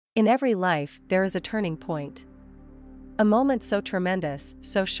In every life, there is a turning point. A moment so tremendous,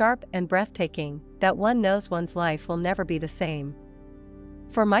 so sharp and breathtaking, that one knows one's life will never be the same.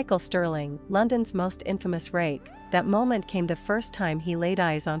 For Michael Sterling, London's most infamous rake, that moment came the first time he laid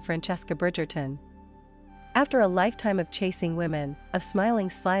eyes on Francesca Bridgerton. After a lifetime of chasing women, of smiling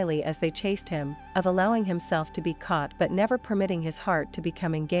slyly as they chased him, of allowing himself to be caught but never permitting his heart to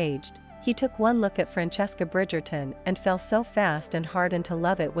become engaged, he took one look at Francesca Bridgerton and fell so fast and hard into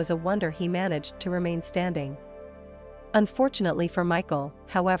love it was a wonder he managed to remain standing. Unfortunately for Michael,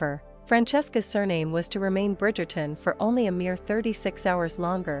 however, Francesca's surname was to remain Bridgerton for only a mere 36 hours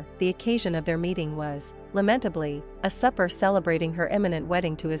longer. The occasion of their meeting was, lamentably, a supper celebrating her imminent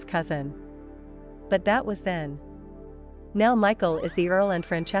wedding to his cousin. But that was then. Now Michael is the Earl and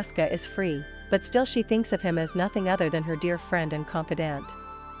Francesca is free, but still she thinks of him as nothing other than her dear friend and confidant.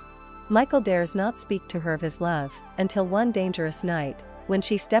 Michael dares not speak to her of his love, until one dangerous night, when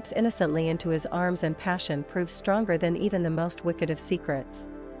she steps innocently into his arms and passion proves stronger than even the most wicked of secrets.